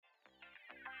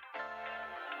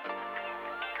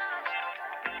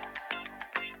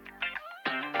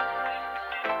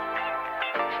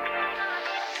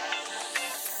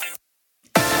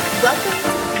Welcome to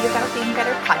the Be About Being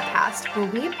Better podcast, where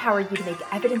we empower you to make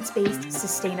evidence-based,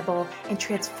 sustainable, and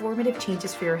transformative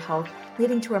changes for your health,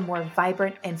 leading to a more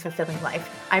vibrant and fulfilling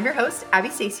life. I'm your host, Abby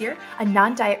Sasier, a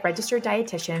non-diet registered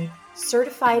dietitian,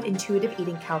 certified intuitive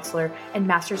eating counselor, and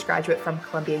master's graduate from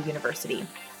Columbia University.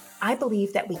 I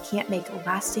believe that we can't make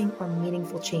lasting or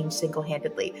meaningful change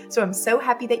single-handedly. So I'm so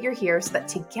happy that you're here so that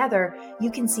together you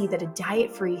can see that a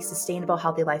diet-free, sustainable,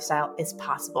 healthy lifestyle is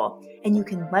possible. And you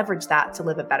can leverage that to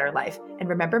live a better life. And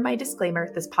remember my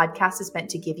disclaimer, this podcast is meant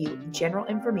to give you general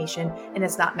information and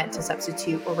is not meant to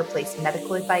substitute or replace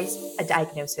medical advice, a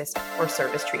diagnosis, or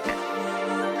service treatment.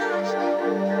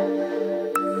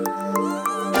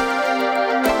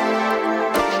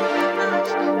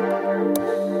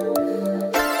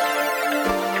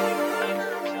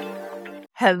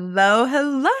 Hello,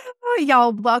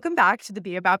 y'all. Welcome back to the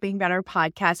Be About Being Better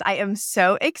podcast. I am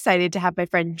so excited to have my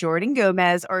friend Jordan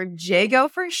Gomez, or Jago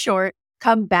for short,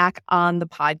 come back on the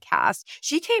podcast.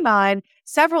 She came on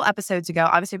several episodes ago.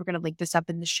 Obviously, we're going to link this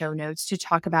up in the show notes to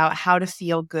talk about how to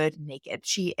feel good naked.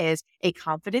 She is a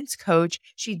confidence coach.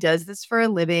 She does this for a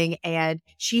living, and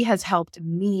she has helped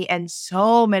me and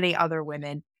so many other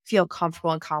women feel comfortable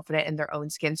and confident in their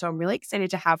own skin. So I'm really excited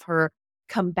to have her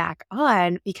come back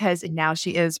on because now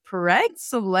she is pregnant,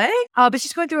 but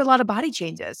she's going through a lot of body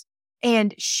changes.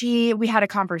 And we had a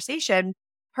conversation.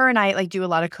 Her and I do a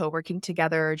lot of co-working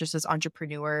together just as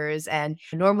entrepreneurs. And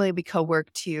normally we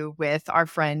co-work too with our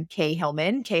friend Kay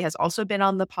Hillman. Kay has also been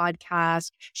on the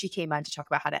podcast. She came on to talk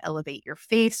about how to elevate your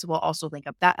faith. So we'll also link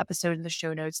up that episode in the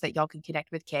show notes that y'all can connect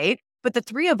with Kay. But the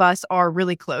three of us are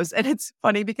really close. And it's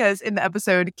funny because in the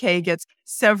episode, Kay gets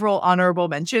several honorable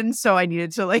mentions. So I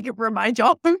needed to remind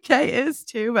y'all who Kay is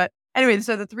too. But anyway,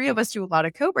 so the three of us do a lot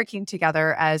of co-working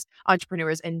together as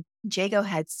entrepreneurs. And Jago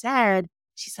had said,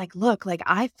 she's like, look,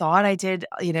 I thought I did,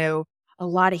 a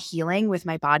lot of healing with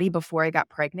my body before I got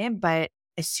pregnant. But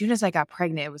as soon as I got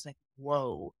pregnant, it was like,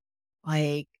 whoa,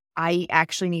 I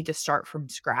actually need to start from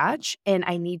scratch, and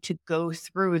I need to go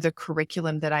through the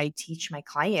curriculum that I teach my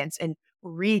clients and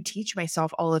reteach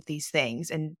myself all of these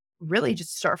things and really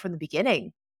just start from the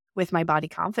beginning with my body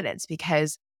confidence,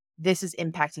 because this is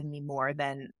impacting me more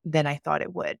than I thought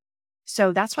it would.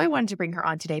 So that's why I wanted to bring her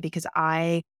on today, because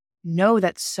I know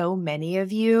that so many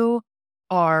of you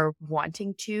are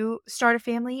wanting to start a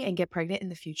family and get pregnant in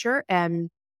the future, and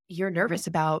you're nervous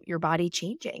about your body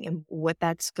changing and what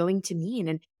that's going to mean.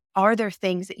 And are there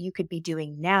things that you could be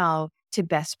doing now to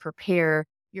best prepare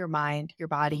your mind, your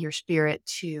body, your spirit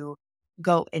to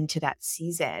go into that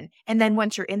season? And then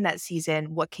once you're in that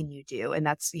season, what can you do? And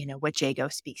that's, what Jago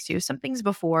speaks to, some things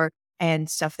before and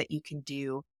stuff that you can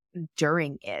do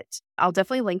during it. I'll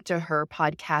definitely link to her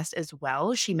podcast as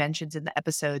well. She mentions in the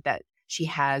episode that she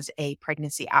has a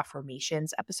pregnancy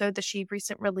affirmations episode that she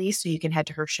recently released. So you can head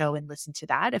to her show and listen to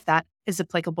that if that is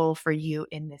applicable for you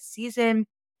in this season.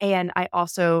 And I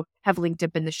also have linked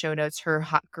up in the show notes her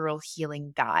Hot Girl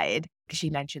Healing Guide, because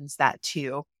she mentions that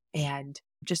too. And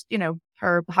just,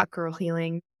 her Hot Girl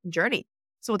Healing journey.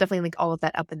 So we'll definitely link all of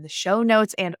that up in the show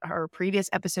notes and her previous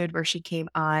episode where she came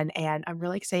on. And I'm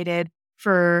really excited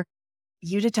for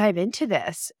you to dive into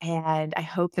this. And I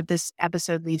hope that this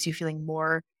episode leaves you feeling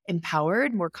more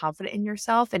empowered, more confident in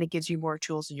yourself, and it gives you more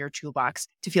tools in your toolbox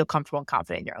to feel comfortable and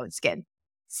confident in your own skin.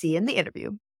 See you in the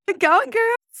interview. Going,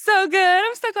 girl. So good.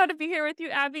 I'm so glad to be here with you,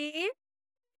 Abby.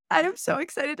 I am so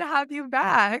excited to have you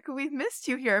back. We've missed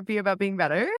you here at Be About Being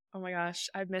Better. Oh my gosh,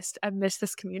 I've missed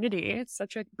this community. It's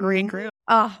such a great group.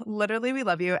 Oh, literally, we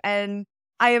love you. And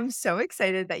I am so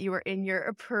excited that you are in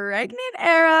your pregnant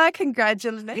era.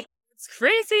 Congratulations. It's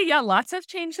crazy. Yeah, lots have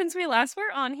changed since we last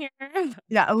were on here.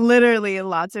 Yeah, literally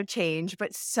lots of change,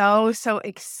 but so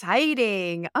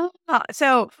exciting.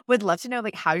 So would love to know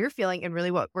how you're feeling, and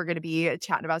really what we're going to be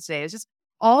chatting about today is just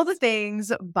all the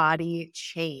things body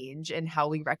change and how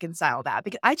we reconcile that.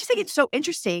 Because I just think it's so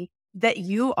interesting that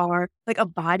you are a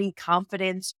body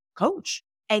confidence coach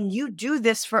and you do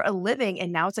this for a living.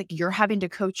 And now it's you're having to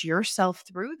coach yourself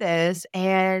through this,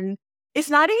 and it's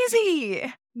not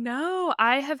easy. No,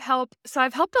 I've helped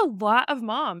a lot of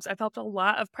moms. I've helped a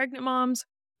lot of pregnant moms,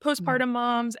 postpartum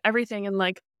moms, everything. And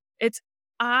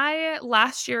I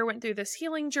last year went through this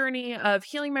healing journey of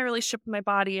healing my relationship with my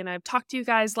body. And I've talked to you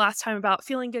guys last time about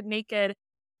feeling good naked.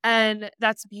 And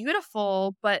that's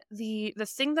beautiful. But the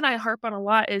thing that I harp on a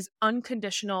lot is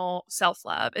unconditional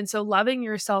self-love. And so loving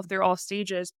yourself through all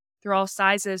stages, through all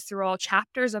sizes, through all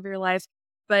chapters of your life.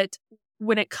 But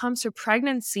when it comes to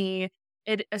pregnancy,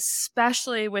 it,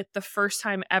 especially with the first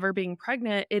time ever being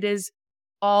pregnant, it is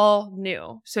all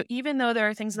new. So even though there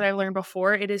are things that I learned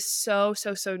before, it is so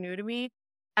new to me.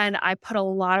 And I put a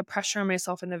lot of pressure on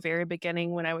myself in the very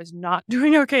beginning when I was not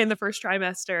doing okay in the first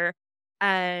trimester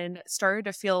and started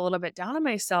to feel a little bit down on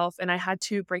myself. And I had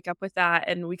to break up with that.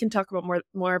 And we can talk about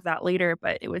more of that later,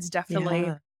 but it was definitely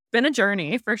Yeah. been a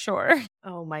journey for sure.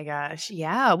 Oh my gosh.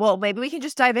 Yeah. Well, maybe we can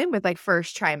just dive in with like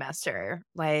first trimester.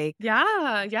 Like,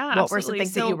 Yeah, yeah, what were some absolutely.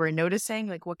 things that you So, were noticing?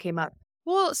 Like, what came up?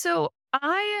 well, so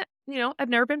I've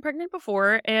never been pregnant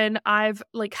before and I've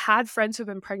like had friends who've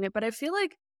been pregnant, but I feel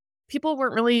like people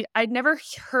weren't really, I'd never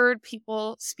heard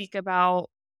people speak about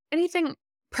anything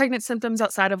pregnant symptoms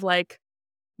outside of like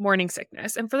morning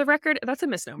sickness. And for the record, that's a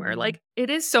misnomer. Mhm. Like it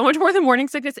is so much more than morning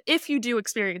sickness if you do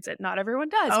experience it. Not everyone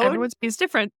does. Oh, Everyone's body is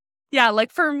different. Yeah,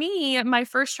 like for me, my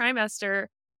first trimester,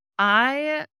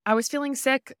 I was feeling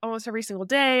sick almost every single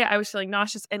day. I was feeling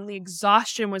nauseous and the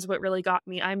exhaustion was what really got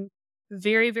me. I'm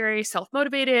very, very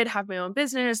self-motivated, have my own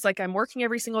business, like I'm working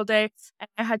every single day. And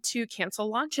I had to cancel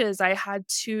launches. I had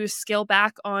to scale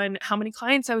back on how many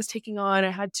clients I was taking on.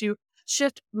 I had to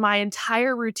shift my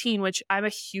entire routine, which I'm a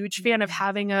huge fan of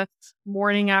having a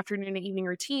morning, afternoon, and evening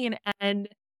routine. And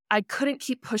I couldn't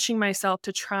keep pushing myself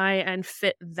to try and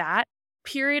fit that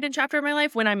period and chapter of my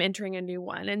life when I'm entering a new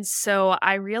one. And so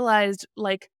I realized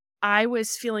like I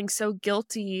was feeling so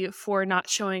guilty for not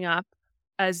showing up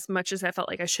as much as I felt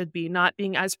like I should be, not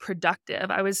being as productive.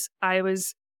 I was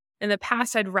in the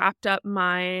past I'd wrapped up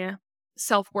my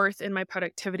self-worth in my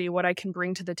productivity, what I can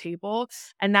bring to the table,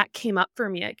 and that came up for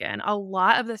me again. A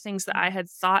lot of the things that I had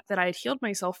thought that I had healed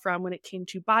myself from when it came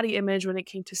to body image, when it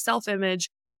came to self-image,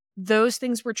 those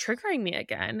things were triggering me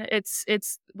again. It's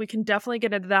we can definitely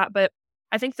get into that, but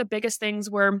I think the biggest things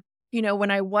were,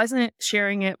 when I wasn't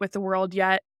sharing it with the world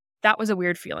yet, that was a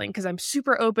weird feeling because I'm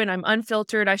super open, I'm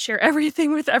unfiltered, I share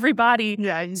everything with everybody.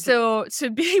 yeah. So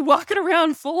to be walking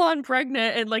around full on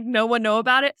pregnant and like no one know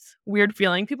about it, weird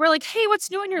feeling. People are like, "Hey, what's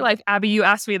new in your life?" Abby, you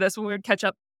asked me this when we would catch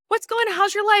up. What's going on?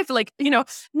 How's your life? Like, not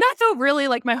though really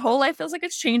like my whole life feels like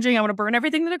it's changing. I want to burn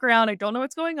everything to the ground. I don't know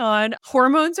what's going on.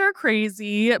 Hormones are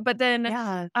crazy. But then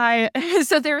Yeah.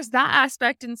 so there's that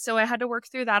aspect. And so I had to work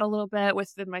through that a little bit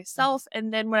within myself.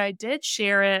 And then when I did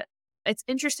share it, it's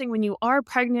interesting when you are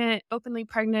pregnant, openly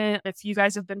pregnant. If you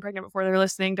guys have been pregnant before they're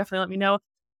listening, definitely let me know.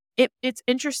 It's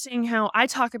interesting how I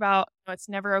talk about it's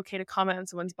never okay to comment on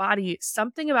someone's body.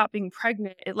 Something about being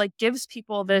pregnant, it like gives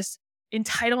people this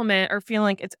entitlement or feeling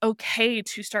like it's okay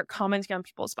to start commenting on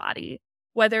people's body.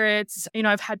 Whether it's,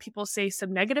 I've had people say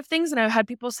some negative things and I've had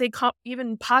people say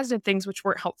even positive things, which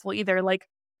weren't helpful either. Like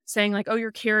saying like, "Oh,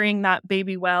 you're carrying that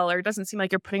baby well," or "It doesn't seem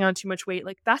like you're putting on too much weight."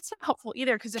 Like that's not helpful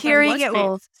either. Cause if I Carrying was it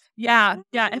well. yeah.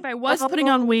 If I was putting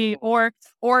on weight or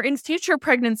in future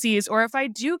pregnancies, or if I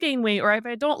do gain weight, or if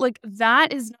I don't, like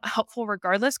that is not helpful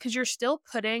regardless, because you're still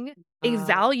putting a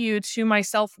value to my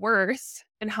self-worth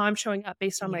and how I'm showing up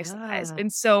based on my size. Yeah.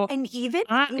 And so, And even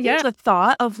yeah, the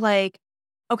thought of like,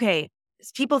 okay,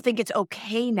 people think it's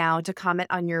okay now to comment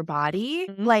on your body.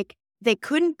 Mhm. Like they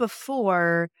couldn't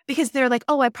before because they're like,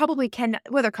 oh, I probably can,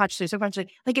 whether consciously or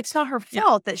subconsciously, like it's not her yeah,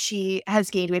 fault that she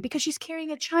has gained weight because she's carrying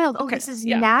a child. Oh, okay, this is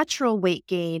yeah, natural weight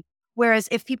gain. Whereas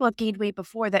if people have gained weight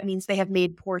before, that means they have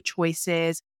made poor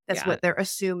choices. That's yeah. what they're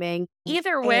assuming.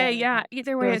 Either way, And yeah,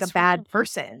 either they're way, like a it's bad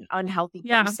person, unhealthy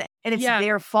yeah, person. And it's yeah,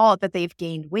 their fault that they've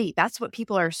gained weight. That's what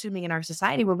people are assuming in our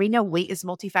society where we know weight is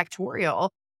multifactorial.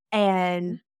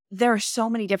 And there are so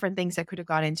many different things that could have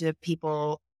got into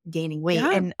people gaining weight.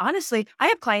 yeah. And honestly, I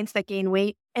have clients that gain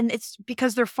weight and it's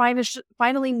because they're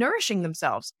finally nourishing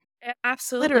themselves.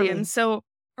 Absolutely. And Literally. so,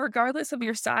 regardless of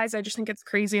your size, I just think it's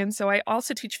crazy. And so, I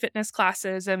also teach fitness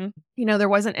classes. And, there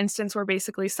was an instance where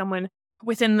basically someone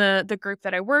within the group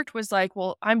that I worked was like,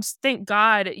 "Well, thank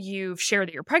God you've shared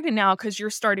that you're pregnant now because you're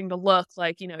starting to look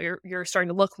like, you're starting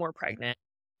to look more pregnant."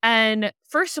 And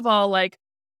first of all, like,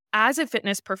 as a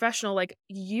fitness professional, like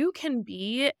you can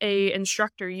be a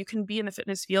instructor, you can be in the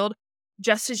fitness field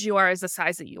just as you are as the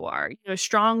size that you are.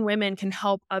 Strong women can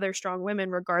help other strong women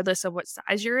regardless of what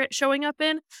size you're showing up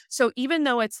in. So even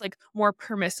though it's like more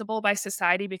permissible by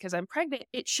society because I'm pregnant,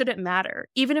 it shouldn't matter.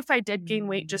 Even if I did gain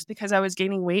weight just because I was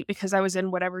gaining weight because I was in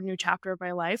whatever new chapter of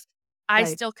my life, I Right.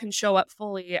 still can show up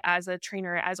fully as a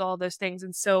trainer, as all those things.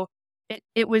 And so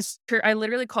it was I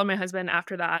literally called my husband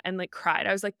after that and like cried.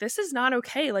 I was like, "This is not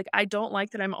okay. Like I don't like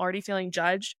that I'm already feeling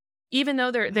judged." Even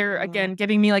though they're Oh, again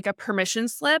giving me like a permission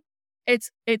slip, it's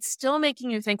still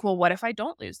making you think, "Well, what if I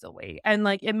don't lose the weight?" And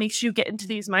like it makes you get into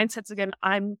these mindsets again.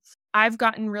 I've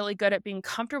gotten really good at being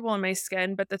comfortable in my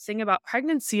skin, but the thing about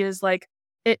pregnancy is like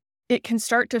it it can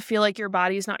start to feel like your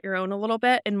body is not your own a little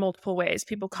bit in multiple ways.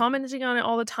 People commenting on it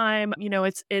all the time.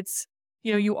 It's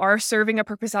you are serving a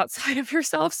purpose outside of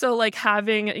yourself. So like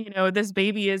having, this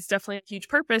baby is definitely a huge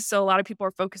purpose. So a lot of people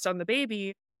are focused on the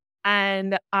baby.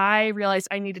 And I realized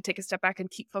I need to take a step back and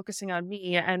keep focusing on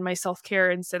me and my self-care.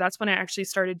 And so that's when I actually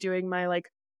started doing my like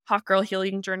hot girl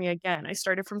healing journey again. I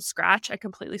started from scratch. I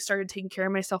completely started taking care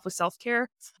of myself with self-care,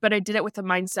 but I did it with a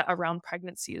mindset around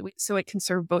pregnancy. So it can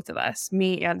serve both of us,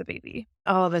 me and the baby.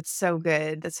 Oh, that's so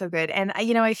good. That's so good. And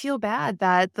I feel bad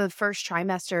that the first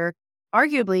trimester,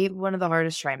 arguably one of the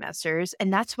hardest trimesters,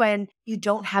 and that's when you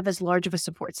don't have as large of a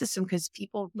support system because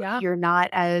Yeah. you're not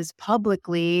as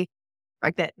publicly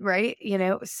pregnant, right?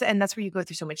 And that's where you go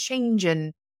through so much change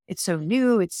and it's so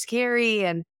new, it's scary.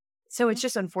 And so it's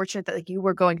just unfortunate that like you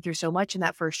were going through so much in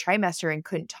that first trimester and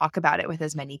couldn't talk about it with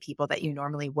as many people that you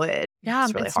normally would. Yeah,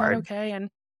 It's really it's not hard. okay.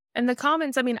 And the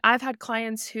comments, I mean, I've had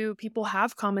clients who people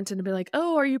have commented and be like,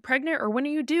 "Oh, are you pregnant?" or "When are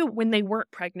you due?" when they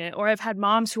weren't pregnant. Or I've had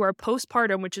moms who are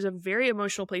postpartum, which is a very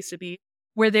emotional place to be,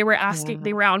 where they were asking,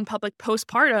 they Yeah. were out in public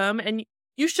postpartum, and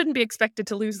you shouldn't be expected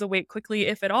to lose the weight quickly,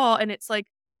 if at all. And it's like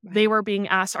they Right. were being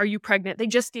asked, "Are you pregnant?" They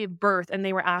just gave birth, and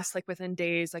they were asked like within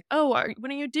days, like, "Oh,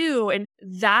 when are you due?" And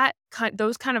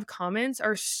those kind of comments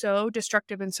are so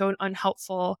destructive and so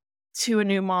unhelpful to a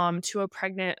new mom, to a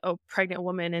pregnant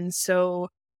woman. And so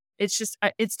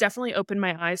it's definitely opened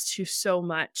my eyes to so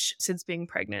much since being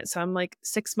pregnant. So I'm like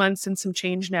 6 months and some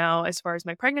change now as far as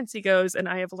my pregnancy goes. And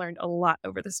I have learned a lot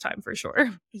over this time for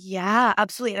sure. Yeah,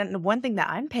 absolutely. And the one thing that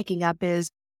I'm picking up is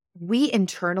we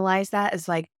internalize that as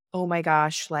like, oh my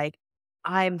gosh, like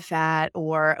I'm fat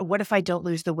or what if I don't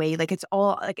lose the weight? Like it's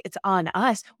all like it's on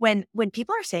us. When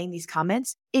people are saying these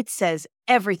comments, it says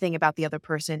everything about the other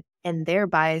person and their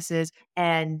biases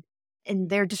and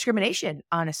their discrimination,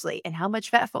 honestly, and how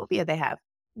much fat phobia they have.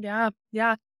 Yeah.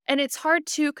 Yeah. And it's hard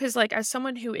too, because like as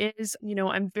someone who is,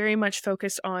 I'm very much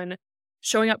focused on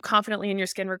showing up confidently in your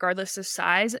skin regardless of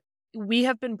size. We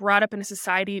have been brought up in a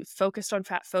society focused on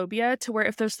fat phobia to where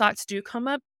if those thoughts do come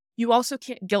up, you also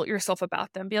can't guilt yourself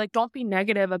about them. Be like, don't be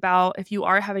negative about if you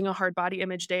are having a hard body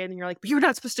image day and then you're like, but you're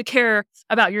not supposed to care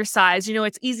about your size.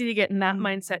 It's easy to get in that Mhm.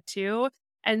 mindset too.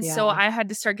 And so Yeah. I had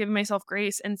to start giving myself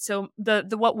grace. And so the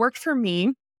what worked for me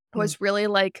Mm. was really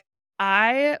like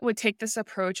I would take this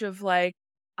approach of like,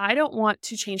 I don't want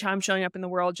to change how I'm showing up in the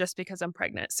world just because I'm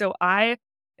pregnant. So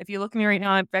if you look at me right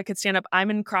now, if I could stand up, I'm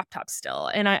in crop top still.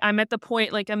 And I'm at the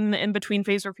point, like I'm in the in-between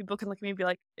phase where people can look at me and be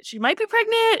like, she might be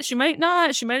pregnant. She might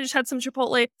not. She might have just had some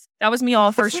Chipotle. That was me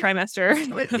all first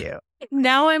trimester. With you.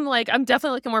 Now I'm like, I'm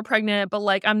definitely looking more pregnant, but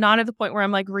like, I'm not at the point where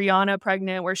I'm like Rihanna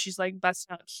pregnant, where she's like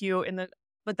busting out cute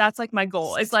but that's like my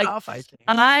goal. It's like, Stop, I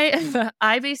think.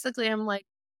 I basically am like,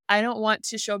 I don't want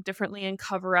to show up differently and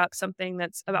cover up something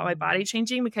that's about my body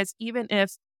changing because even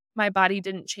if my body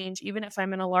didn't change, even if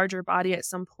I'm in a larger body at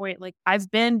some point, like I've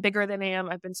been bigger than I am,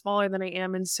 I've been smaller than I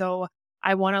am. And so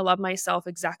I want to love myself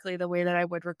exactly the way that I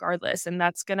would regardless. And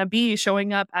that's going to be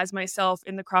showing up as myself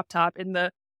in the crop top, in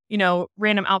the,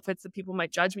 random outfits that people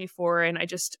might judge me for. And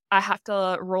I have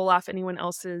to roll off anyone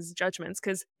else's judgments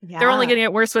because they're only Yeah. getting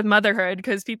it worse with motherhood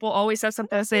because people always have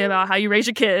something to say about how you raise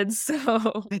your kids.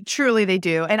 So Truly, they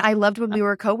do. And I loved when we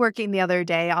were co-working the other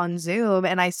day on Zoom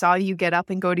and I saw you get up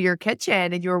and go to your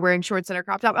kitchen and you were wearing shorts and a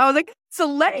crop top. I was like,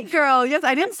 Slay girl. Yes,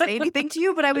 I didn't say anything to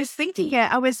you, but I was thinking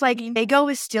it. I was like, Ego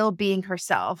is still being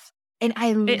herself. And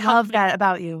I it helped love me. that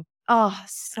about you. Oh,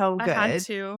 so I had good.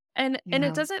 to. And it Yeah.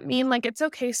 doesn't mean like it's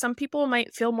okay. Some people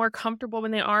might feel more comfortable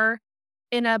when they are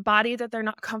in a body that they're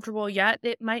not comfortable yet.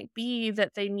 It might be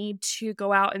that they need to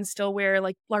go out and still wear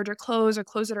like larger clothes or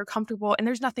clothes that are comfortable. And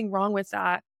there's nothing wrong with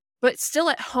that. But still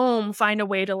at home, find a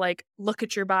way to like look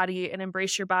at your body and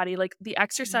embrace your body. Like the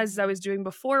exercises I was doing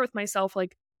before with myself,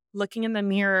 like looking in the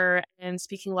mirror and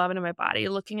speaking love into my body,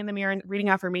 looking in the mirror and reading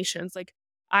affirmations. Like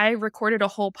I recorded a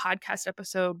whole podcast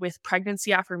episode with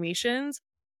pregnancy affirmations.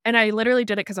 And I literally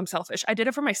did it because I'm selfish. I did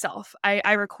it for myself.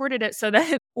 I recorded it so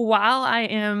that while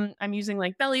I'm using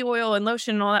like belly oil and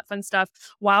lotion and all that fun stuff,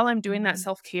 while I'm doing that Mhm.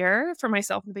 self-care for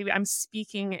myself and the baby, I'm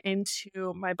speaking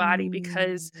into my body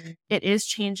because Mm. it is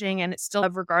changing and it's still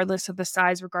regardless of the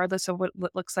size, regardless of what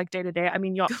it looks like day to day. I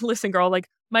mean, y'all listen, girl, like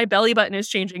my belly button is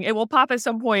changing. It will pop at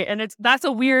some point, and that's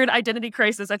a weird identity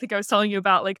crisis. I think I was telling you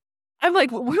about. Like, I'm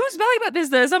like, whose belly button is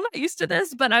this? I'm not used to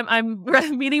this, but I'm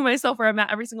meeting myself where I'm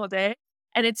at every single day.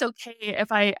 And it's okay if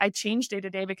I change day to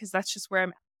day because that's just where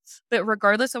I'm at. But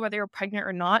regardless of whether you're pregnant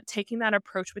or not, taking that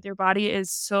approach with your body is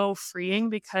so freeing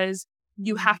because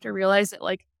you have to realize that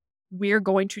like we're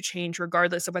going to change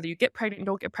regardless of whether you get pregnant or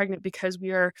don't get pregnant because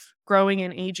we are growing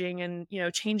and aging and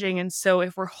changing. And so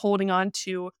if we're holding on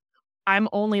to I'm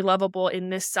only lovable in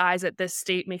this size at this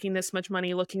state, making this much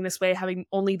money, looking this way, having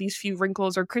only these few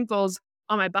wrinkles or crinkles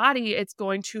on my body, it's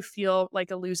going to feel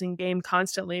like a losing game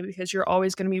constantly because you're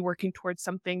always going to be working towards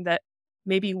something that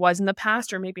maybe was in the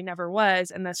past or maybe never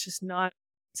was. And that's just not,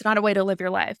 it's not a way to live your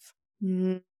life.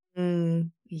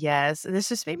 Yes. This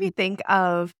just made me think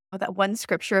of that one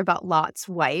scripture about Lot's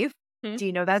wife. Do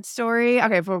you know that story?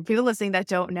 Okay, for people listening that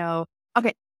don't know.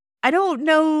 Okay, I don't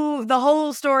know the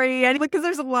whole story because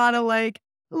there's a lot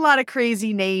of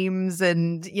crazy names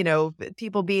and,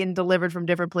 people being delivered from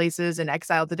different places and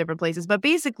exiled to different places. But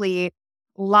basically,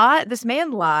 this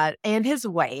man Lot and his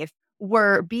wife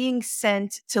were being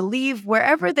sent to leave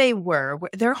wherever they were,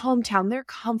 their hometown, their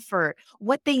comfort,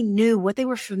 what they knew, what they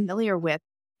were familiar with.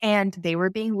 And they were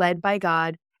being led by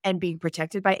God and being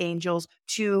protected by angels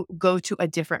to go to a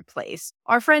different place.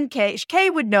 Our friend Kay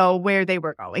would know where they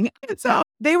were going. So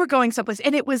they were going someplace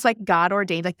and it was like God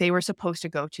ordained, like they were supposed to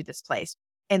go to this place.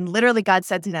 And literally God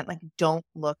said to them, like, don't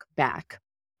look back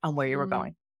on where you were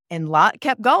going. And Lot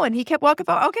kept going. He kept walking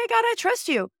forward. Okay, God, I trust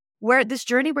you. Where this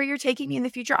journey where you're taking me in the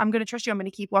future, I'm going to trust you. I'm going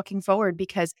to keep walking forward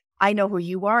because I know who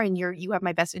you are and you have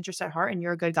my best interest at heart and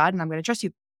you're a good God and I'm going to trust you.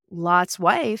 Lot's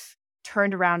wife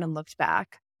turned around and looked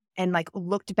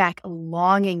back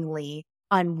longingly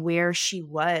on where she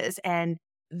was and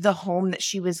the home that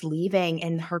she was leaving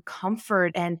and her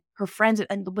comfort and her friends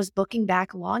and was looking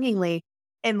back longingly.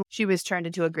 And she was turned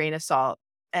into a grain of salt.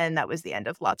 And that was the end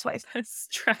of Lot's wife. That's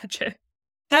tragic.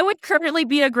 That would currently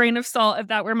be a grain of salt if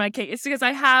that were my case, because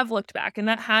I have looked back and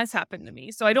that has happened to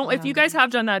me. So I don't, if you guys have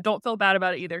done that, don't feel bad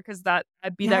about it either, because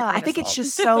I'd be that grain I think of it's salt.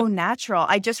 just so natural.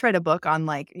 I just read a book on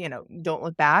don't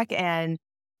look back, and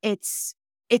it's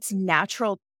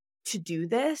natural to do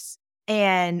this,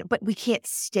 but we can't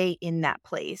stay in that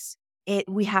place.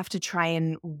 We have to try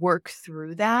and work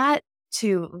through that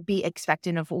to be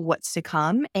expectant of what's to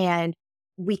come, and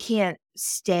we can't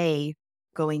stay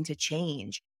going to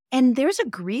change. And there's a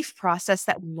grief process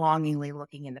that longingly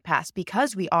looking in the past,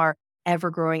 because we are ever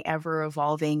growing, ever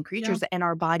evolving creatures and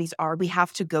our bodies we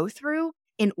have to go through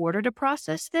in order to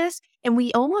process this. And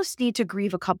we almost need to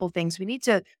grieve a couple things. We need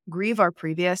to grieve our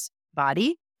previous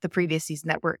body, the previous season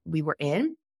that we were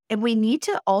in. And we need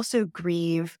to also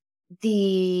grieve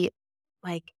the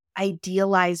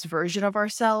idealized version of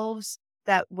ourselves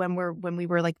that when we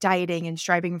were like dieting and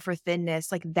striving for thinness,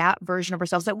 like that version of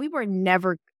ourselves that we were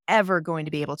never ever going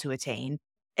to be able to attain,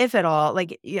 if at all,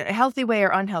 healthy way or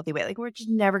unhealthy way, we're just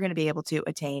never going to be able to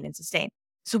attain and sustain.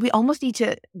 So we almost need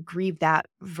to grieve that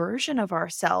version of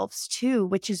ourselves too,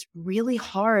 which is really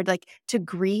hard, to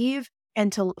grieve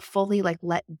and to fully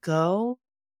let go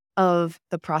of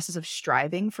the process of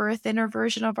striving for a thinner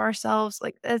version of ourselves.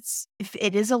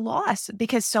 It is a loss,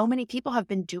 because so many people have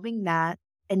been doing that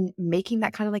and making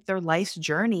that kind of their life's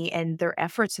journey and their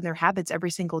efforts and their habits every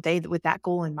single day with that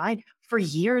goal in mind for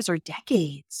years or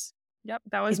decades. Yep,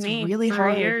 that was me. It's really for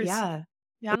hard. Years. Yeah.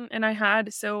 And I had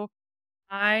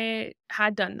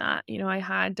done that. I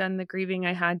had done the grieving.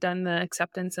 I had done the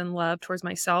acceptance and love towards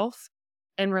myself,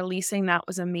 and releasing that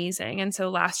was amazing. And so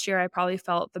last year I probably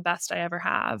felt the best I ever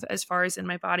have as far as in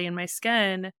my body and my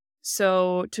skin.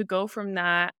 So to go from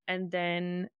that and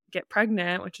then get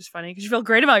pregnant, which is funny because you feel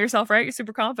great about yourself, right? You're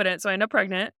super confident. So I end up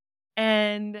pregnant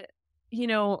and,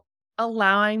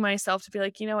 allowing myself to be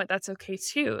like, you know what, that's okay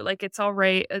too. It's all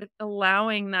right.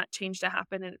 Allowing that change to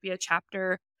happen and it be a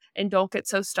chapter, and don't get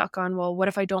so stuck on, well, what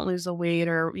if I don't lose the weight,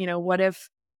 or, what if,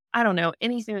 I don't know,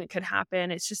 anything that could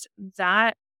happen. It's just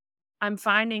that I'm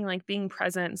finding being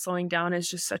present and slowing down is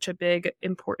just such a big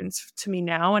importance to me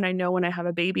now. And I know when I have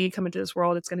a baby come into this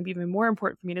world, it's going to be even more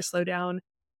important for me to slow down.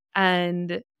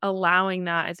 And allowing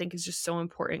that, I think, is just so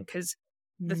important, because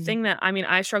the thing that,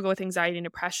 I struggle with anxiety and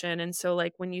depression. And so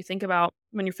when you think about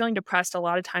when you're feeling depressed, a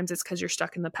lot of times it's because you're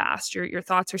stuck in the past. Your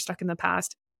thoughts are stuck in the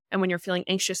past. And when you're feeling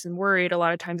anxious and worried, a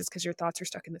lot of times it's because your thoughts are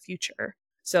stuck in the future.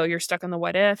 So you're stuck on the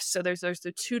what if. So there's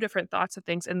the two different thoughts of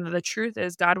things. And the truth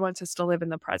is God wants us to live in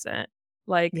the present.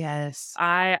 Yes,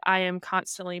 I am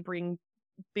constantly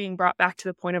being brought back to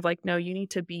the point of no, you need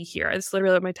to be here. It's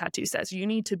literally what my tattoo says. You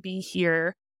need to be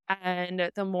here. And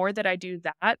the more that I do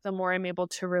that, the more I'm able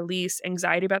to release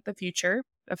anxiety about the future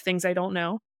of things I don't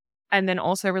know. And then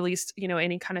also release,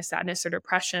 any kind of sadness or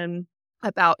depression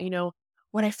about,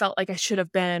 what I felt like I should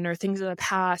have been, or things in the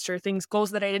past, or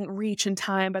goals that I didn't reach in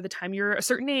time by the time you're a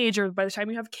certain age, or by the time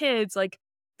you have kids.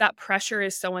 That pressure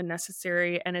is so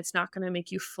unnecessary, and it's not going to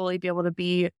make you fully be able to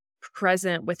be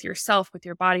present with yourself, with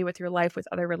your body, with your life, with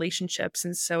other relationships.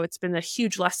 And so it's been a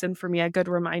huge lesson for me, a good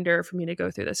reminder for me to go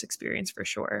through this experience for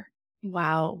sure.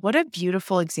 Wow. What a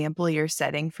beautiful example you're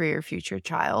setting for your future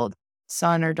child,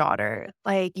 son or daughter.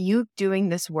 You doing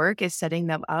this work is setting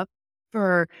them up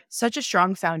for such a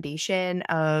strong foundation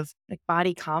of like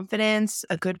body confidence,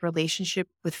 a good relationship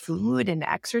with food and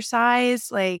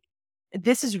exercise. Like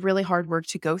this is really hard work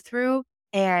to go through.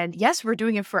 And yes, we're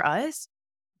doing it for us,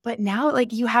 but now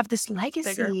like you have this Bigger.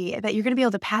 legacy that you're going to be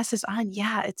able to pass this on.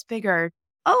 Yeah, it's bigger.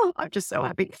 Oh, I'm just so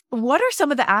happy. What are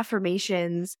some of the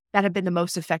affirmations that have been the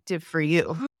most effective for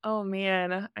you? Oh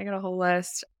man, I got a whole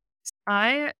list.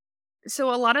 I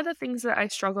So a lot of the things that I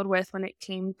struggled with when it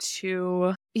came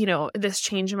to, this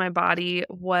change in my body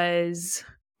was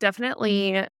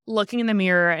definitely looking in the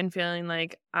mirror and feeling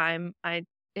like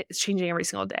it's changing every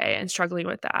single day and struggling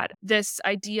with that. This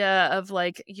idea of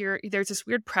like there's this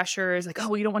weird pressure is like,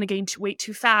 oh, you don't want to gain weight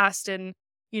too fast. And,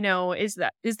 is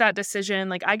that decision,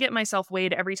 like I get myself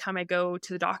weighed every time I go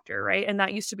to the doctor, right? And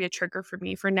that used to be a trigger for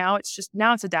me. For now, it's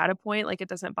a data point. Like it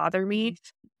doesn't bother me.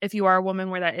 If you are a woman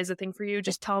where that is a thing for you,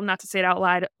 just tell them not to say it out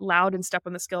loud and step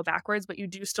on the scale backwards, but you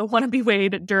do still want to be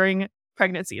weighed during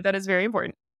pregnancy. That is very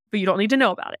important, but you don't need to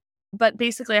know about it. But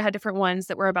basically, I had different ones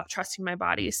that were about trusting my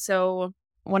body. So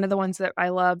one of the ones that I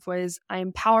loved was I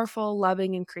am powerful,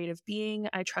 loving, and creative being.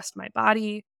 I trust my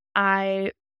body.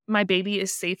 My baby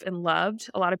is safe and loved.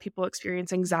 A lot of people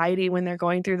experience anxiety when they're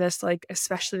going through this, like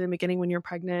especially in the beginning when you're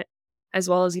pregnant, as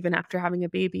well as even after having a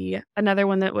baby. Another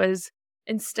one that was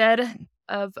instead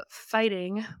of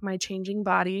fighting my changing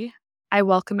body, I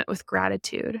welcome it with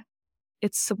gratitude.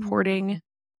 It's supporting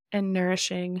and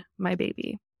nourishing my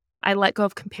baby. I let go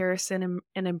of comparison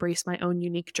and embrace my own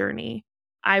unique journey.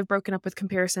 I've broken up with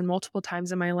comparison multiple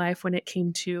times in my life when it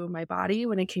came to my body,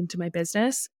 when it came to my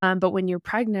business. But when you're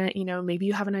pregnant, maybe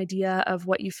you have an idea of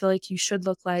what you feel like you should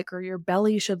look like or your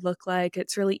belly should look like.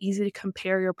 It's really easy to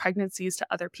compare your pregnancies to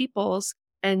other people's.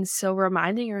 And so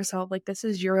reminding yourself, like, this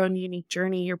is your own unique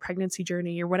journey, your pregnancy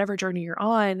journey, your whatever journey you're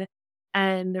on,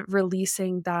 and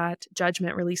releasing that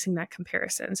judgment, releasing that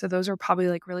comparison. So those are probably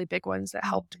like really big ones that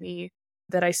helped me,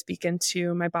 that I speak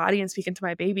into my body and speak into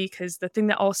my baby. Because the thing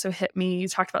that also hit me, you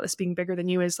talked about this being bigger than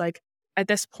you, is like at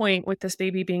this point with this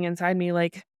baby being inside me,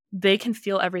 like they can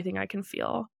feel everything I can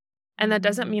feel. And that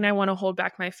doesn't mean I want to hold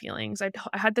back my feelings. I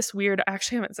had this weird, I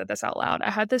actually haven't said this out loud. I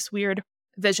had this weird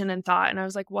vision and thought. And I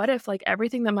was like, what if like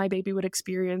everything that my baby would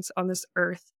experience on this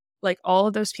earth, like all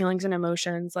of those feelings and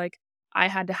emotions, like I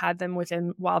had to have them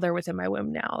while they're within my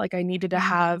womb now. Like I needed to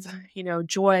have,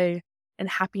 joy and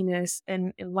happiness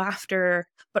and laughter,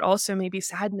 but also maybe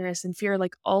sadness and fear.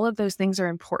 Like all of those things are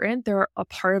important. They're a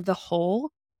part of the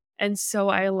whole. And so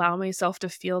I allow myself to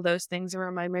feel those things and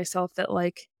remind myself that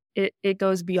like it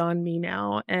goes beyond me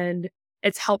now. And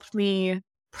it's helped me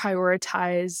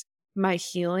prioritize my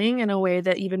healing in a way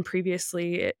that even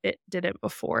previously it didn't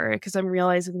before. Because I'm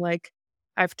realizing like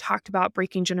I've talked about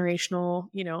breaking generational,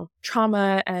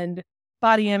 trauma and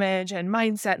body image and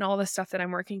mindset and all the stuff that I'm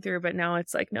working through. But now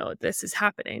it's like, no, this is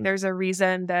happening. There's a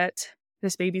reason that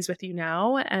this baby's with you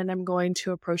now, and I'm going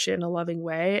to approach it in a loving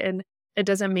way. And it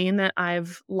doesn't mean that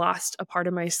I've lost a part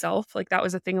of myself. Like that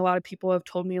was a thing a lot of people have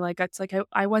told me, like, it's like,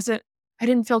 I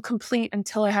didn't feel complete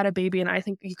until I had a baby. And I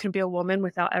think you can be a woman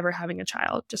without ever having a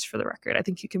child, just for the record. I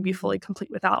think you can be fully complete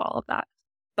without all of that.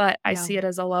 But I see it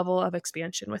as a level of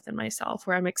expansion within myself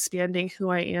where I'm expanding who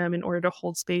I am in order to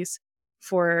hold space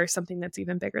for something that's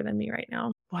even bigger than me right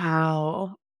now.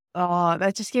 Wow. Oh,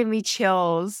 that just gave me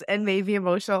chills and made me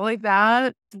emotional like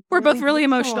that. We're both really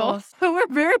emotional. We're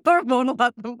very hormonal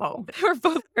at the moment. We're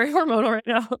both very hormonal right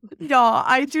now. Y'all,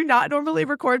 I do not normally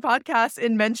record podcasts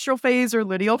in menstrual phase or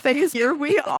luteal phase. Here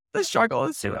we are. The struggle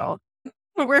is real.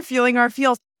 But we're feeling our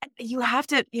feels. You have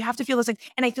to feel this thing.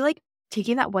 And I feel like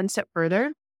taking that one step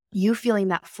further, you feeling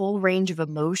that full range of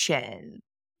emotion,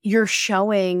 you're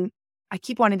showing. I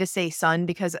keep wanting to say son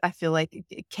because I feel like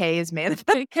Kay is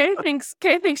manifesting. Kay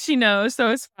thinks she knows, so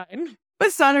it's fine.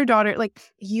 But son or daughter, like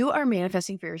you are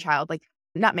manifesting for your child, like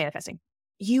not manifesting.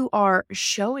 You are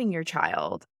showing your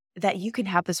child that you can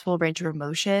have this full range of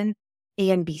emotion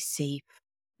and be safe.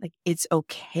 Like it's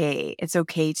okay. It's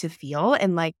okay to feel.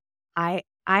 And like I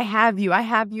have you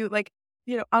like,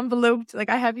 enveloped, like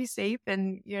I have you safe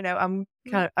and,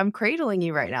 I'm cradling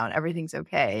you right now and everything's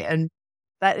okay. And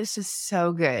that is just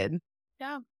so good.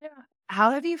 Yeah.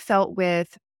 How have you felt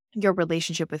with your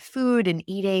relationship with food and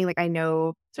eating? Like I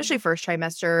know, especially first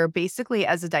trimester, basically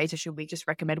as a dietitian, we just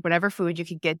recommend whatever food you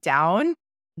can get down,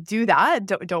 do that.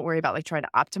 Don't worry about like trying to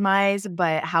optimize,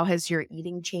 but how has your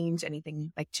eating changed?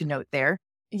 Anything like to note there?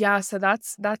 Yeah. So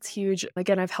that's huge.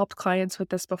 Again, I've helped clients with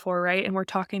this before, right? And we're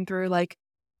talking through like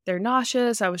they're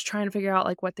nauseous. I was trying to figure out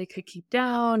like what they could keep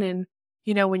down. And,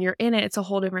 when you're in it, it's a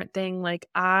whole different thing. Like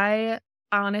I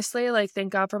honestly, like,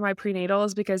 thank God for my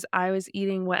prenatals because I was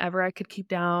eating whatever I could keep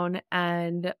down.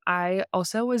 And I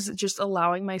also was just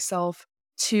allowing myself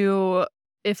to,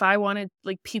 if I wanted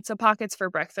like pizza pockets for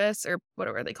breakfast or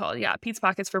whatever they call it. Yeah, pizza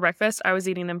pockets for breakfast. I was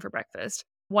eating them for breakfast.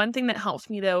 One thing that helped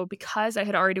me though, because I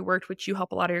had already worked, which you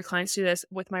help a lot of your clients do this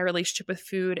with my relationship with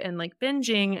food and like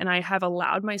binging, and I have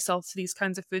allowed myself to these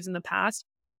kinds of foods in the past,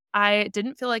 I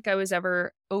didn't feel like I was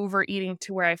ever overeating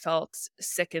to where I felt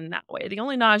sick in that way. The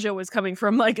only nausea was coming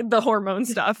from like the hormone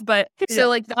stuff. But so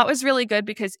like that was really good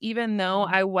because even though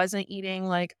I wasn't eating,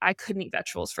 like I couldn't eat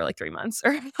vegetables for like 3 months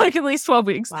or like at least 12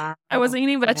 weeks. Wow. I wasn't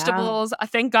eating vegetables. I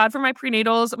thank God for my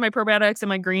prenatals, my probiotics and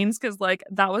my greens because like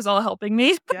that was all helping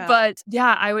me. Yeah. But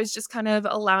yeah, I was just kind of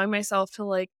allowing myself to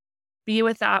like be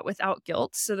with that without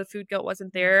guilt. So the food guilt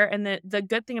wasn't there. And the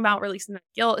good thing about releasing that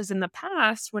guilt is in the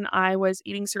past, when I was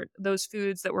eating those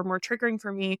foods that were more triggering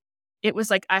for me, it was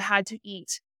like I had to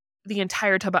eat the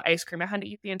entire tub of ice cream. I had to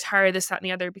eat the entire this, that, and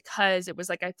the other because it was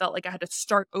like I felt like I had to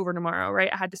start over tomorrow,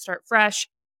 right? I had to start fresh.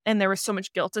 And there was so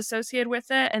much guilt associated with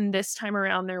it. And this time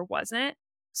around, there wasn't.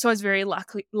 So I was very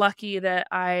lucky that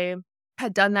I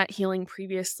had done that healing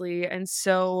previously. And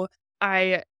so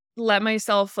I let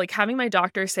myself, like having my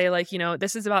doctor say like,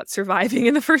 this is about surviving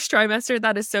in the first trimester.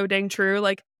 That is so dang true.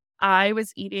 Like I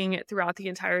was eating throughout the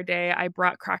entire day. I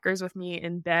brought crackers with me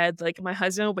in bed. Like my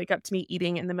husband would wake up to me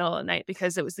eating in the middle of the night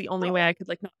because it was the only way I could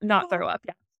like not throw up.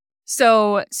 Yeah.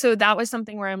 So that was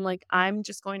something where I'm like, I'm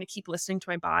just going to keep listening to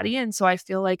my body. And so I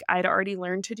feel like I'd already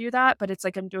learned to do that, but it's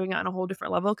like I'm doing it on a whole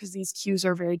different level because these cues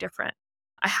are very different.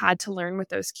 I had to learn with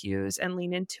those cues and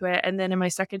lean into it. And then in my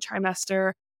second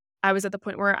trimester, I was at the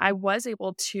point where I was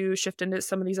able to shift into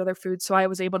some of these other foods. So I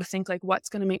was able to think like, what's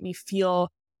going to make me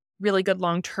feel really good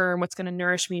long term? What's going to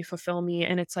nourish me, fulfill me?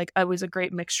 And it's like, it was a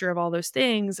great mixture of all those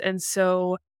things. And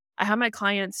so I have my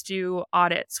clients do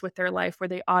audits with their life where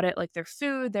they audit like their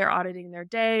food, they're auditing their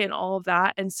day and all of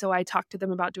that. And so I talk to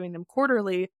them about doing them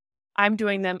quarterly. I'm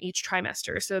doing them each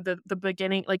trimester. So the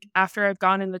beginning, like after I've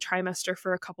gone in the trimester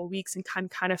for a couple weeks and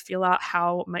kind of feel out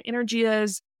how my energy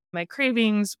is, my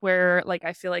cravings, where like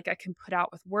I feel like I can put out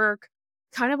with work,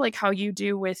 kind of like how you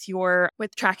do with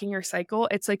tracking your cycle.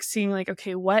 It's like seeing like,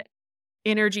 okay, what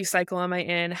energy cycle am I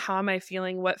in? How am I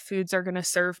feeling? What foods are going to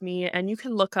serve me? And you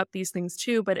can look up these things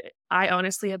too. But I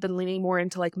honestly have been leaning more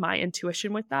into like my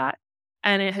intuition with that.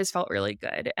 And it has felt really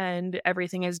good. And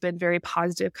everything has been very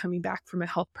positive coming back from a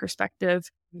health perspective.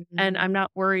 Mm-hmm. And I'm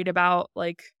not worried about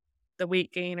like the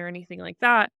weight gain or anything like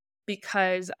that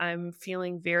because I'm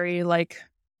feeling very like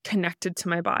connected to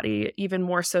my body even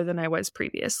more so than I was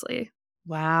previously.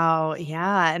 Wow.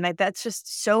 Yeah. And that's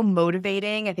just so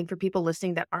motivating, I think, for people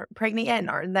listening that aren't pregnant yet and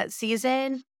aren't in that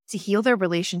season to heal their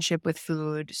relationship with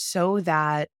food so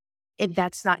that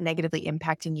that's not negatively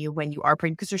impacting you when you are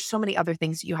pregnant, because there's so many other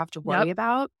things that you have to worry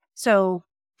about. So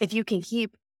if you can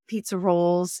keep pizza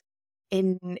rolls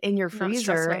in your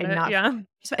freezer and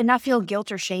not feel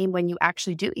guilt or shame when you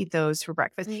actually do eat those for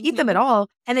breakfast, eat them at all,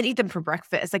 and then eat them for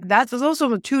breakfast. Like those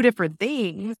also two different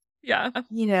things. Yeah.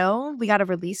 We got to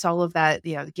release all of that,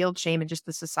 the guilt, shame, and just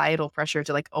the societal pressure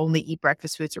to like only eat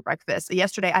breakfast foods for breakfast.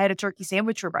 Yesterday, I had a turkey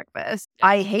sandwich for breakfast.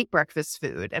 I hate breakfast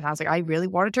food. And I was like, I really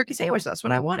want a turkey sandwich. That's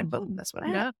what I wanted. Boom. That's what I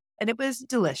had. And it was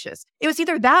delicious. It was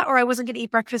either that or I wasn't going to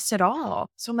eat breakfast at all.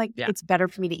 So I'm like, it's better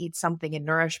for me to eat something and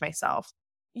nourish myself.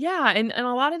 Yeah. And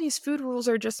a lot of these food rules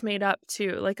are just made up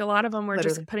too. Like a lot of them were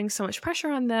just putting so much pressure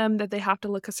on them that they have to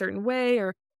look a certain way,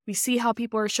 or we see how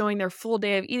people are showing their full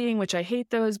day of eating, which I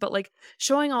hate those, but like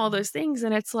showing all those things.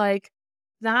 And it's like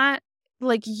that,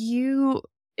 like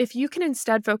if you can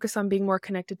instead focus on being more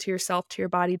connected to yourself, to your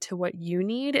body, to what you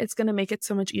need, it's going to make it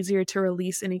so much easier to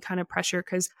release any kind of pressure,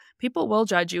 because people will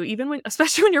judge you,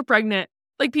 especially when you're pregnant.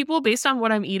 Like people based on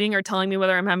what I'm eating are telling me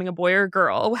whether I'm having a boy or a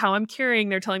girl, how I'm carrying.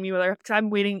 They're telling me whether, because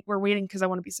we're waiting because I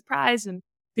want to be surprised and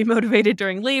be motivated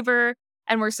during labor.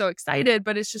 And we're so excited,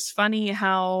 but it's just funny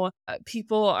how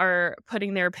people are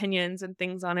putting their opinions and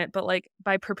things on it. But like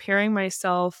by preparing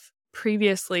myself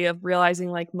previously of realizing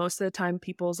like most of the time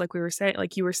people's, like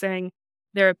you were saying,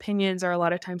 their opinions are a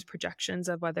lot of times projections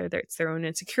of whether it's their own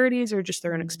insecurities or just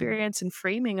their own experience and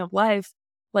framing of life.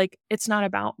 Like it's not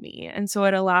about me. And so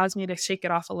it allows me to shake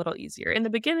it off a little easier. In the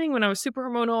beginning, when I was super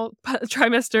hormonal first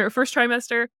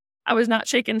trimester, I was not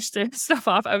shaking stuff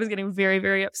off. I was getting very,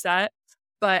 very upset.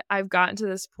 But I've gotten to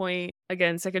this point,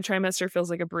 again, second trimester feels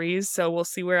like a breeze. So we'll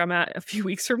see where I'm at a few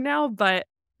weeks from now. But,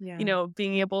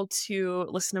 being able to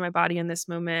listen to my body in this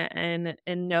moment and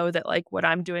know that like what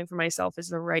I'm doing for myself is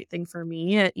the right thing for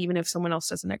me, even if someone else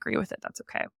doesn't agree with it, that's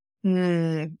okay.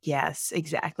 Yes,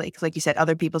 exactly. Because like you said,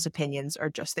 other people's opinions are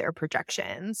just their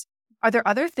projections. Are there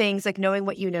other things, like knowing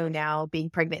what you know now, being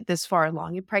pregnant this far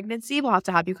along in pregnancy? We'll have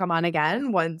to have you come on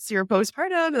again once you're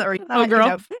postpartum or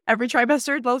girl. every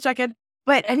trimester, we'll check in.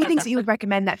 But any things that you would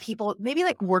recommend that people maybe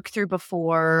like work through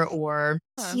before or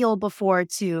Huh. heal before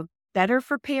to better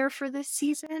prepare for this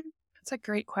season? That's a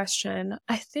great question.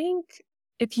 I think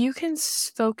if you can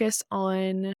focus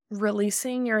on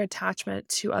releasing your attachment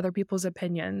to other people's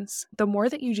opinions, the more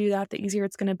that you do that, the easier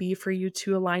it's going to be for you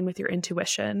to align with your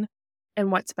intuition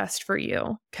and what's best for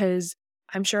you. Because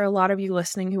I'm sure a lot of you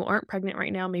listening who aren't pregnant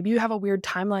right now, maybe you have a weird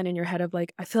timeline in your head of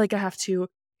like, I feel like I have to,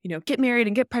 get married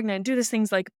and get pregnant and do these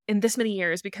things like in this many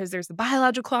years because there's the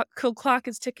biological clock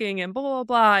is ticking and blah, blah,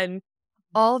 blah. And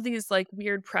all of these like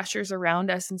weird pressures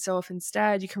around us. And so if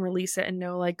instead you can release it and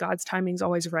know like God's timing's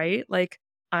always right, like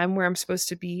I'm where I'm supposed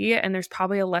to be. And there's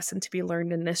probably a lesson to be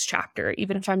learned in this chapter,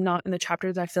 even if I'm not in the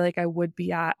chapter that I feel like I would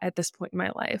be at this point in my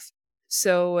life.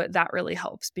 So that really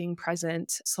helps, being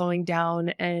present, slowing down,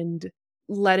 and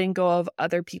letting go of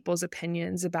other people's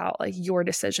opinions about like your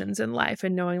decisions in life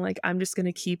and knowing like I'm just going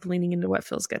to keep leaning into what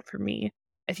feels good for me.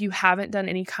 If you haven't done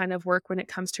any kind of work when it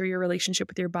comes to your relationship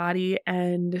with your body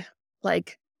and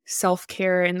like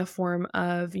self-care in the form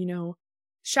of,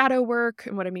 shadow work.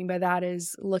 And what I mean by that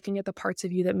is looking at the parts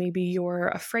of you that maybe you're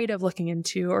afraid of looking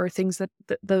into, or things that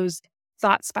those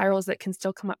thought spirals that can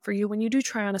still come up for you when you do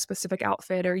try on a specific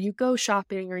outfit, or you go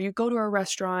shopping, or you go to a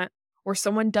restaurant, or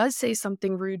someone does say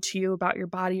something rude to you about your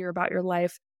body or about your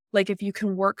life. Like if you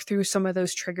can work through some of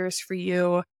those triggers for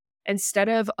you, instead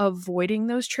of avoiding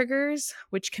those triggers,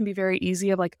 which can be very easy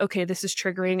of like, okay, this is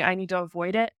triggering, I need to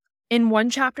avoid it. In one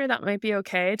chapter, that might be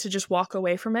okay to just walk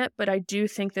away from it. But I do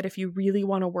think that if you really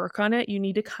want to work on it, you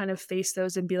need to kind of face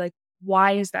those and be like,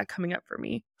 why is that coming up for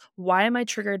me? Why am I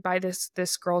triggered by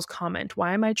this girl's comment?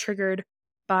 Why am I triggered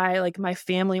by like my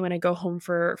family when I go home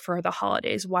for the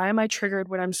holidays? Why am I triggered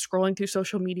when I'm scrolling through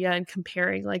social media and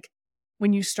comparing? Like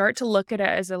when you start to look at it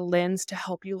as a lens to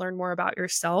help you learn more about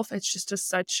yourself, it's just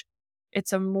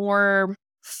it's a more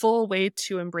full way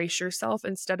to embrace yourself,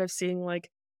 instead of seeing like,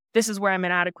 this is where I'm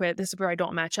inadequate, this is where I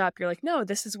don't match up. You're like, no,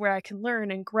 this is where I can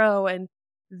learn and grow. And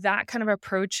that kind of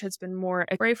approach has been more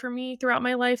a gray for me throughout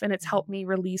my life. And it's helped me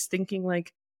release thinking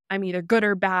like I'm either good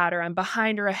or bad, or I'm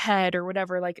behind or ahead or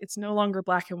whatever. Like it's no longer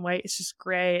black and white. It's just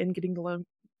gray, and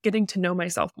getting to know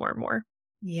myself more and more.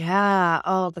 Yeah.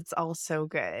 Oh, that's all so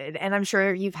good. And I'm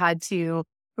sure you've had to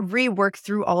rework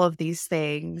through all of these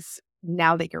things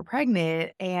now that you're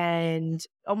pregnant, and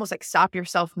almost like stop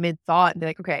yourself mid thought and be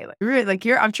like, okay, like,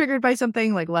 I'm triggered by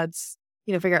something. Like, let's,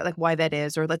 figure out like why that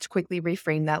is, or let's quickly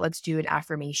reframe that. Let's do an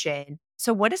affirmation.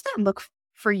 So what does that look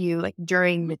for you like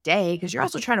during the day? Because you're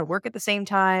also trying to work at the same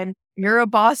time. You're a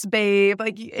boss babe,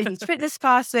 like you teach fitness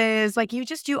classes, like you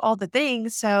just do all the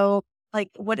things. So like,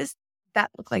 what does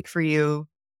that look like for you?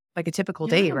 Like a typical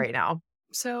day Yeah. right now?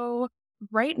 So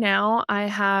right now I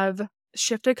have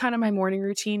shifted kind of my morning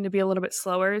routine to be a little bit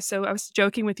slower. So I was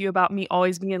joking with you about me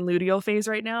always being in luteal phase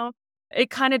right now. It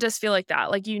kind of does feel like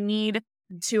that. Like you need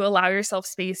to allow yourself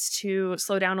space to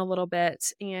slow down a little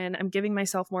bit. And I'm giving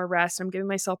myself more rest. I'm giving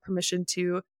myself permission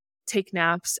to take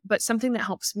naps. But something that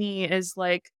helps me is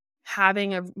like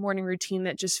having a morning routine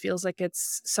that just feels like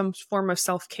it's some form of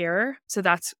self-care. So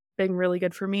that's been really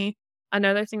good for me.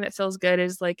 Another thing that feels good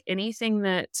is like anything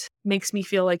that makes me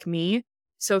feel like me.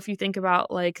 So if you think about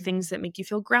like things that make you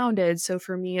feel grounded. So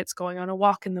for me, it's going on a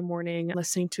walk in the morning,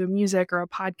 listening to music or a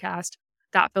podcast.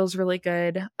 That feels really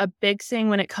good. A big thing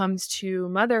when it comes to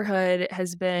motherhood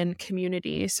has been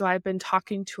community. So I've been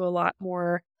talking to a lot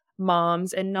more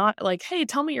moms, and not like, hey,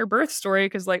 tell me your birth story,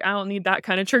 because like I don't need that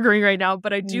kind of triggering right now.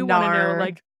 But I do want to know, Nar.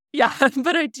 like, yeah,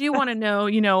 but I do want to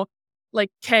know, like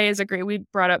Kay is we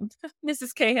brought up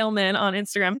Mrs. Kay Hillman on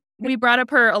Instagram. We brought up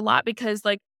her a lot because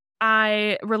like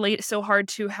I relate so hard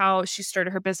to how she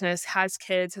started her business, has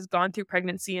kids, has gone through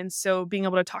pregnancy. And so being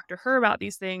able to talk to her about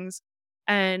these things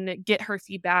and get her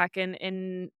feedback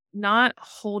and not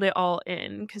hold it all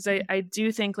in. Because I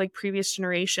do think like previous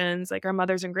generations, like our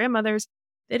mothers and grandmothers,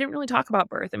 they didn't really talk about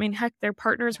birth. I mean, heck, their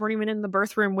partners weren't even in the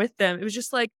birth room with them. It was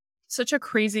just like such a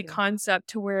crazy concept,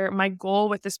 to where my goal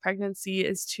with this pregnancy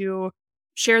is to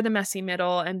share the messy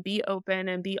middle and be open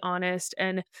and be honest.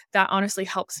 And that honestly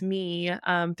helps me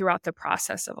throughout the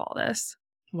process of all this.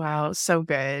 Wow, so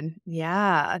good.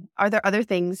 Yeah. Are there other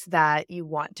things that you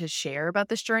want to share about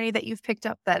this journey that you've picked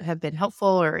up that have been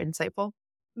helpful or insightful?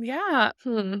 Yeah.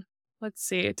 Let's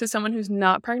see. To someone who's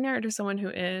not pregnant, or to someone who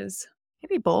is?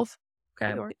 Maybe both.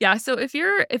 Okay. Either or. Yeah. So if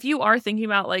you are thinking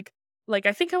about like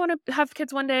I think I want to have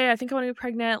kids one day, I think I want to be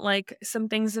pregnant, like some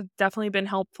things have definitely been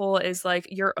helpful is like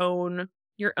your own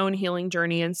healing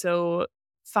journey. And so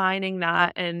finding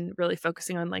that and really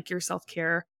focusing on like your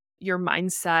self-care, your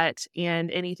mindset,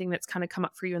 and anything that's kind of come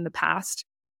up for you in the past.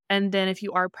 And then if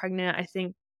you are pregnant, I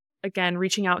think again,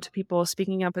 reaching out to people,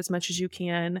 speaking up as much as you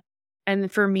can,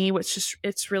 And for me,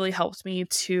 it's really helped me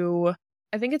to,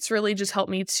 I think it's really just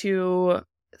helped me to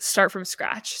start from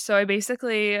scratch. So I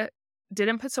basically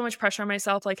didn't put so much pressure on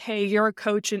myself, like, hey, you're a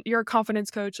coach and you're a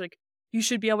confidence coach. Like, you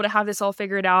should be able to have this all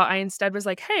figured out. I instead was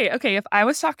like, hey, okay, if I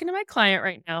was talking to my client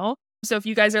right now, so if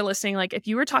you guys are listening, like if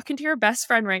you were talking to your best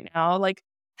friend right now, like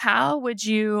how would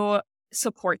you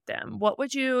support them? What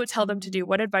would you tell them to do?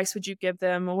 What advice would you give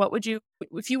them? What would you,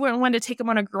 if you wanted to take them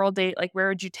on a girl date, like where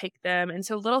would you take them? And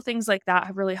so little things like that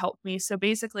have really helped me. So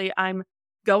basically I'm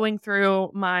going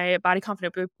through my Body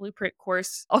Confident Blueprint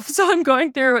course. Also, I'm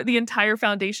going through the entire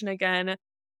foundation again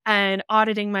and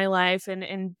auditing my life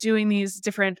and doing these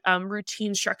different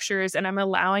routine structures. And I'm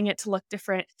allowing it to look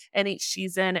different in each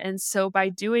season. And so by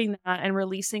doing that and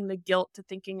releasing the guilt to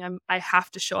thinking I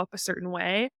have to show up a certain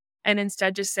way, and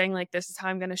instead just saying like, this is how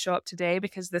I'm going to show up today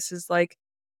because this is like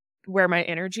where my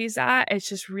energy's at, it's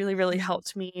just really, really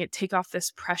helped me take off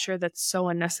this pressure that's so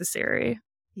unnecessary.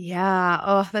 Yeah.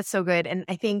 Oh, that's so good. And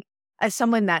I think as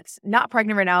someone that's not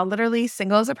pregnant right now, literally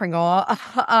single as a Pringle,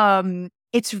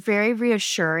 it's very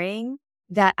reassuring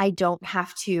that I don't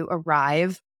have to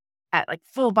arrive at like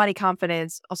full body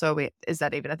confidence. Also, wait, is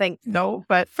that even a thing? No,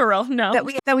 but For real, no.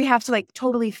 that we have to like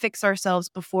totally fix ourselves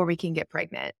before we can get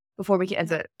pregnant, before we can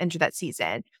enter that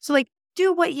season. So like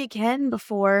do what you can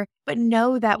before, but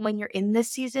know that when you're in this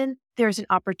season, there's an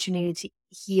opportunity to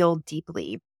heal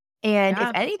deeply. And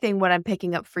if anything, what I'm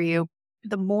picking up for you,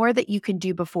 the more that you can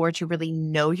do before to really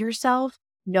know yourself,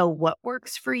 know what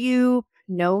works for you,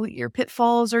 know your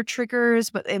pitfalls or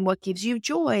triggers, and what gives you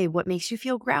joy, what makes you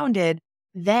feel grounded,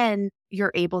 then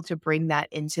you're able to bring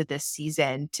that into this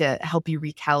season to help you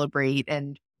recalibrate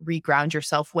and reground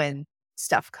yourself when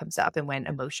stuff comes up and when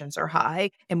emotions are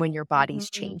high and when your body's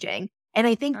changing. And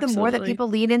I think the more that people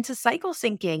lean into cycle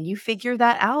syncing, you figure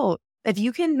that out. If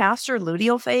you can master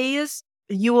luteal phase,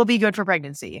 you will be good for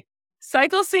pregnancy.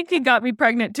 Cycle syncing got me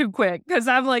pregnant too quick because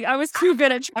I'm like, I was too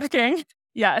good at tracking.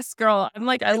 Yes, girl. I'm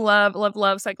like, I love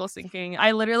cycle syncing.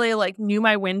 I literally like knew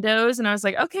my windows and I was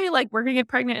like, okay, like we're going to get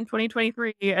pregnant in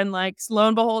 2023. And like, lo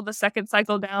and behold, the second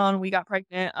cycle down, we got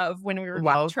pregnant of when we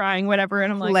were trying whatever.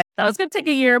 And I'm like, that was going to take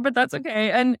a year, but that's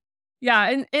okay. And yeah.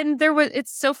 And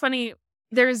it's so funny.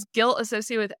 There's guilt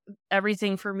associated with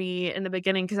everything for me in the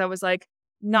beginning because I was like,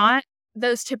 not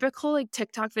those typical like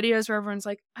TikTok videos where everyone's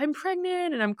like, I'm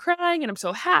pregnant and I'm crying and I'm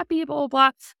so happy, blah, blah,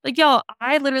 blah. Like, y'all,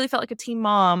 I literally felt like a teen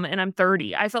mom and I'm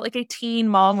 30. I felt like a teen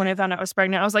mom when I found out I was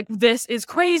pregnant. I was like, this is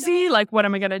crazy. Like, what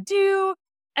am I going to do?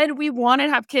 And we wanted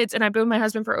to have kids. And I've been with my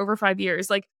husband for over 5 years.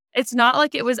 Like, it's not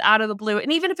like it was out of the blue.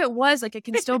 And even if it was, like, it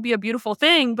can still be a beautiful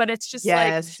thing. But it's just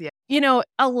you know,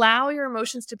 allow your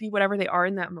emotions to be whatever they are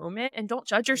in that moment and don't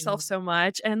judge yourself so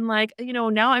much. And like, you know,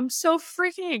 now I'm so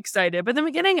freaking excited. But in the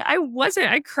beginning, I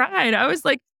wasn't. I cried. I was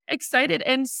like excited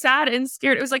and sad and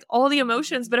scared. It was like all the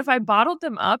emotions. But if I bottled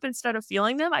them up instead of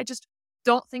feeling them, I just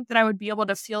don't think that I would be able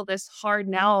to feel this hard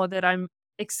now that I'm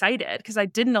excited because I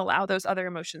didn't allow those other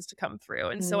emotions to come through.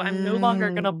 And so I'm no longer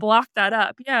going to block that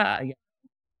up. Yeah.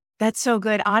 That's so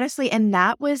good. Honestly, and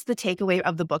that was the takeaway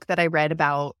of the book that I read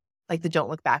about, like the Don't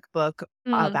Look Back book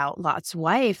about Lot's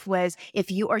wife, was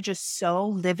if you are just so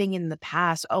living in the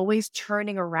past, always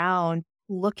turning around,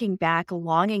 looking back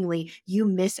longingly, you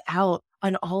miss out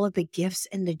on all of the gifts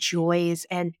and the joys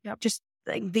and just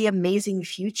like the amazing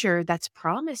future that's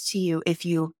promised to you if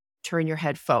you turn your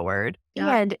head forward.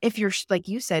 And if you're, like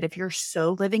you said, if you're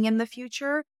so living in the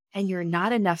future and you're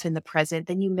not enough in the present,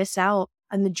 then you miss out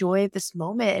on the joy of this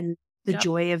moment and the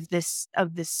joy of this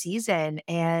season.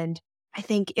 And I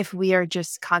think if we are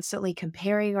just constantly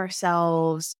comparing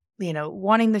ourselves, you know,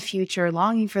 wanting the future,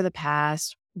 longing for the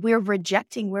past, we're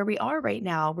rejecting where we are right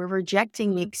now. We're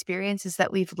rejecting the experiences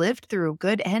that we've lived through,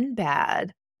 good and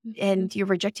bad. And you're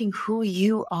rejecting who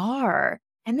you are.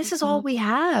 And this is all we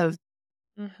have.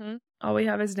 All we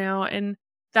have is now. And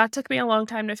that took me a long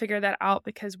time to figure that out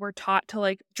because we're taught to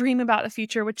like dream about the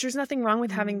future, which there's nothing wrong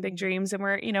with having big dreams. And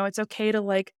we're, you know, it's okay to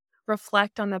like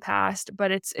reflect on the past,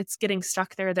 but it's getting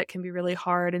stuck there that can be really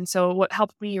hard. And so what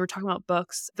helped me, you were talking about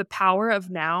books, The Power of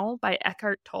Now by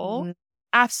Eckhart Tolle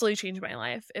absolutely changed my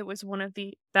life. It was one of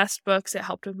the best books. It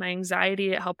helped with my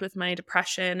anxiety. It helped with my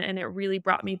depression. And it really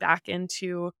brought me back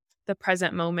into the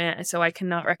present moment. And so I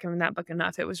cannot recommend that book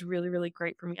enough. It was really, really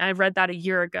great for me. I read that a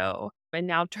year ago and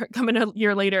now coming a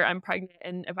year later, I'm pregnant.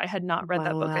 And if I had not read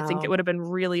that book, I think it would have been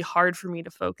really hard for me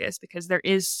to focus because there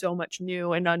is so much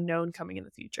new and unknown coming in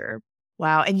the future.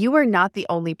 Wow. And you are not the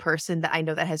only person that I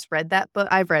know that has read that book.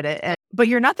 I've read it and But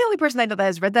you're not the only person I know that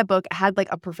has read that book, had like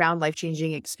a profound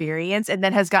life-changing experience, and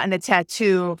then has gotten a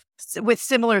tattoo with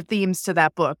similar themes to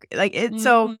that book. Like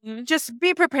so just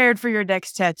be prepared for your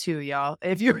next tattoo, y'all.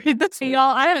 If you read this,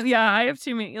 y'all, I have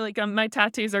too many. Like my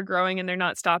tattoos are growing and they're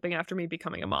not stopping after me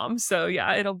becoming a mom. So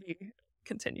yeah, it'll be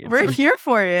continued. We're here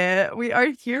for it. We are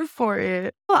here for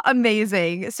it. Well,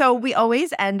 amazing. So we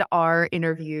always end our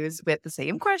interviews with the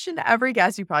same question to every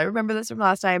guest. You probably remember this from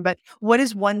last time, but what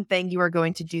is one thing you are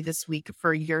going to do this week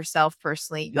for yourself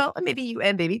personally? Well, maybe you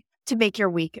and baby, to make your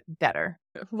week better.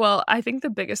 Well, I think the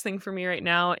biggest thing for me right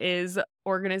now is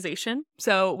organization.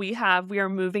 So we are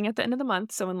moving at the end of the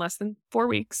month, so in less than 4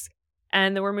 weeks,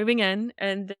 and then we're moving in,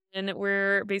 and then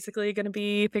we're basically going to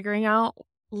be figuring out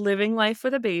living life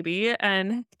with a baby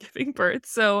and giving birth.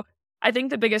 So I think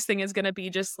the biggest thing is going to be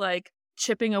just like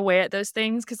chipping away at those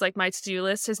things, because like my to-do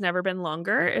list has never been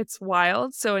longer. It's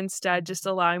wild. So instead, just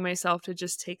allowing myself to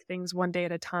just take things one day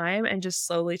at a time and just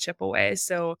slowly chip away.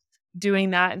 So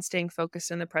doing that and staying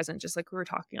focused in the present, just like we were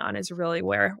talking on, is really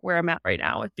where I'm at right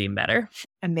now with being better.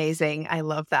 Amazing. I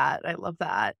love that. I love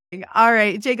that. All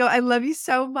right, Jago, I love you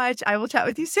so much. I will chat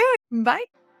with you soon. Bye.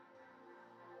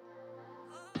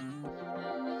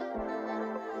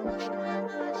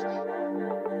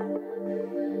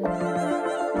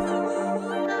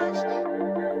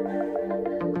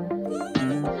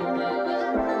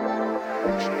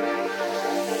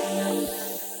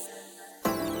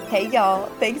 Hey, y'all.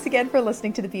 Thanks again for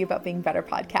listening to the Be About Being Better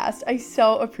podcast. I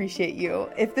so appreciate you.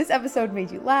 If this episode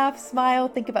made you laugh, smile,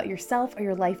 think about yourself or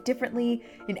your life differently,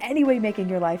 in any way making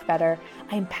your life better,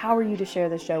 I empower you to share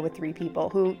the show with 3 people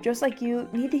who, just like you,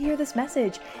 need to hear this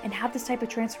message and have this type of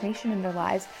transformation in their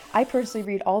lives. I personally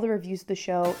read all the reviews of the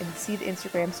show and see the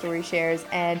Instagram story shares,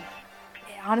 and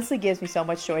honestly gives me so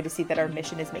much joy to see that our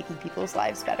mission is making people's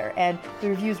lives better. And the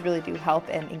reviews really do help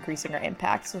in increasing our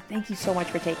impact. So thank you so much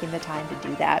for taking the time to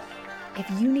do that. If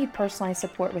you need personalized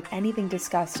support with anything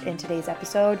discussed in today's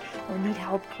episode or need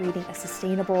help creating a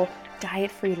sustainable,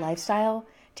 diet-free lifestyle,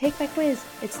 take my quiz.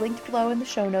 It's linked below in the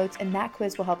show notes, and that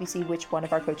quiz will help you see which one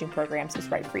of our coaching programs is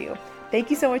right for you.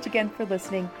 Thank you so much again for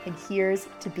listening, and here's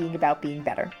to being about being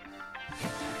better.